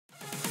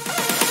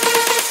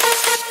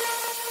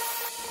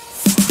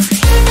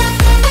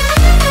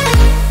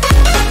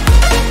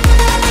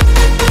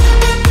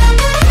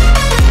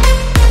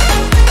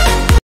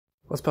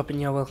What's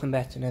poppin', y'all? Welcome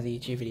back to another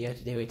YouTube video.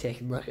 Today we're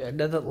taking a look at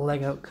another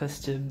LEGO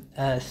custom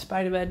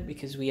Spider-Man,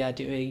 because we are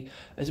doing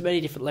as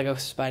many different LEGO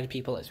Spider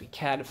people as we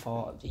can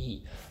for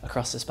the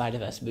Across the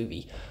Spiderverse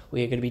movie.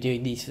 We are going to be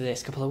doing these for the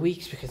next couple of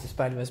weeks because the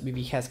Spiderverse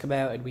movie has come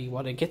out and we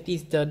want to get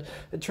these done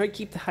and try and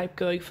keep the hype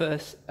going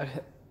first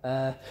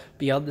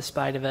beyond the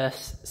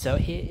Spiderverse. So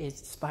here is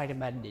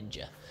Spider-Man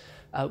Ninja.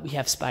 We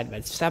have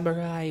Spider-Man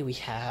Samurai, we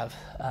have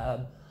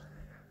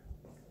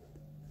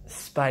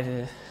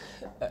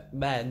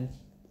Spider-Man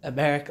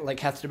America, like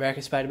Captain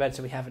America Spider-Man,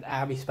 so we have an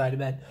Army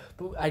Spider-Man,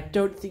 but I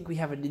don't think we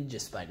have a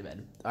Ninja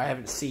Spider-Man. I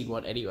haven't seen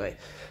one anyway.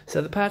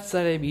 So the parts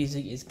that I'm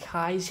using is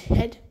Kai's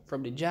head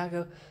from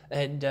Ninjago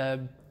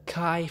and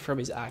Kai from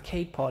his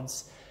arcade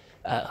pods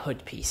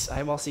hood piece.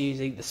 I'm also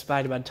using the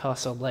Spider-Man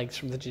torso legs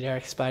from the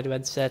generic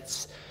Spider-Man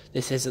sets.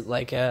 This isn't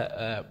like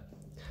the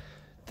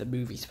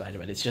movie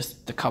Spider-Man, it's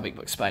just the comic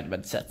book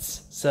Spider-Man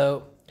sets.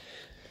 So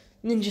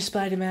Ninja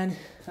Spider-Man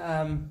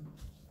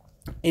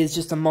is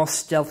just a more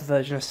stealth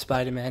version of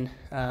Spider-Man.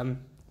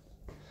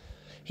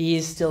 He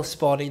is still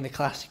sporting the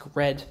classic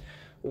red,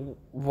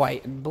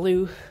 white, and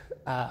blue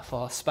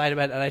for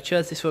Spider-Man, and I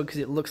chose this one because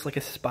it looks like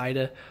a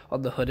spider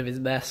on the hood of his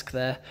mask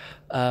there,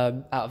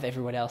 out of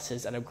everyone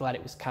else's, and I'm glad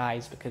it was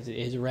Kai's because it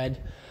is red.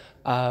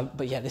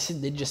 But yeah, this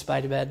is Ninja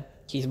Spider-Man.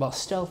 He's more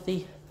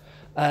stealthy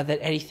than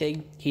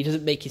anything. He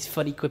doesn't make his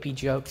funny, quippy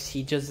jokes.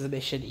 He does the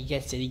mission, he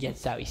gets in, he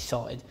gets out, he's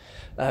sorted.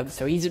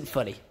 So he isn't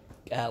funny.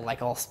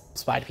 Like all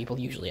Spider people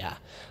usually are,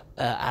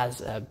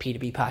 as Peter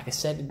B. Parker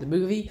said in the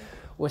movie,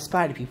 where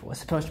Spider people are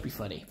supposed to be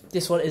funny.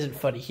 This one isn't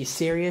funny. He's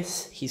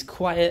serious, he's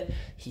quiet,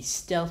 he's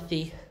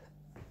stealthy,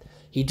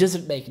 he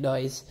doesn't make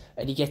noise,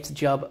 and he gets the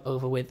job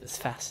over with as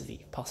fast as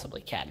he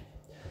possibly can.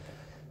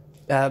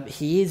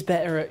 He is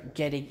better at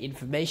getting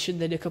information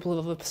than a couple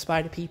of other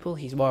Spider people.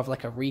 He's more of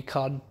like a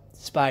recon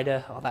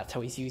Spider, or that's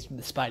how he's used in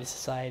the Spider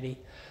Society,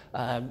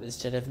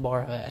 instead of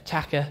more of an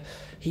attacker.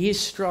 He is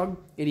strong,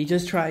 and he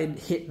does try and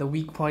hit the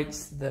weak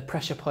points, the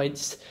pressure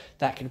points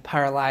that can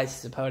paralyze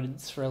his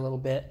opponents for a little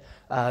bit.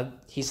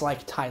 He's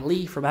like Ty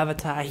Lee from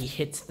Avatar. He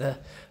hits the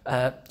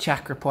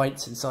chakra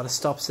points and sort of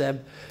stops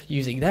them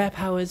using their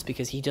powers,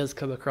 because he does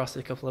come across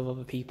a couple of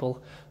other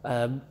people,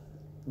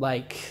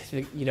 like,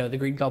 you know, the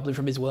Green Goblin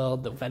from his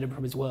world, the Venom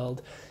from his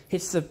world,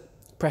 hits the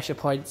pressure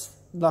points,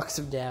 knocks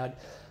them down,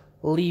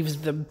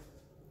 leaves them.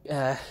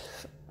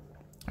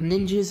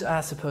 Ninjas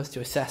are supposed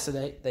to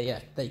assassinate.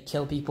 They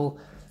kill people,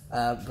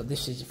 but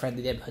this is your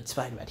friendly neighborhood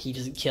Spider-Man. He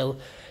doesn't kill,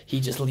 he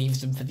just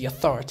leaves them for the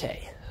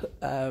authority.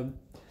 But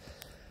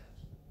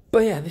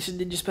yeah, this is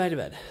Ninja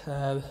Spider-Man.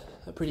 A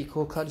pretty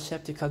cool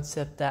concept, a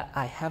concept that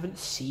I haven't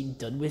seen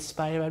done with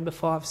Spider-Man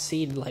before. I've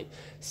seen like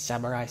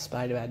Samurai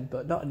Spider-Man,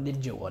 but not a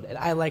ninja one. And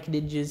I like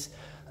ninjas.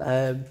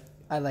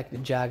 I like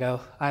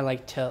Ninjago. I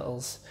like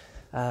turtles.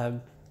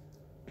 You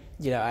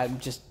know,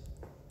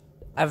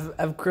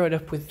 I've grown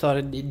up with thought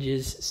of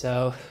ninjas,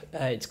 so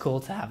it's cool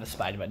to have a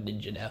Spider-Man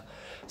ninja now.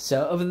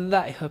 So other than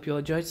that, I hope you all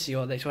enjoyed. See you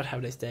all next one. Have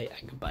a nice day,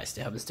 and goodbye.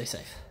 Stay home and stay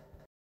safe.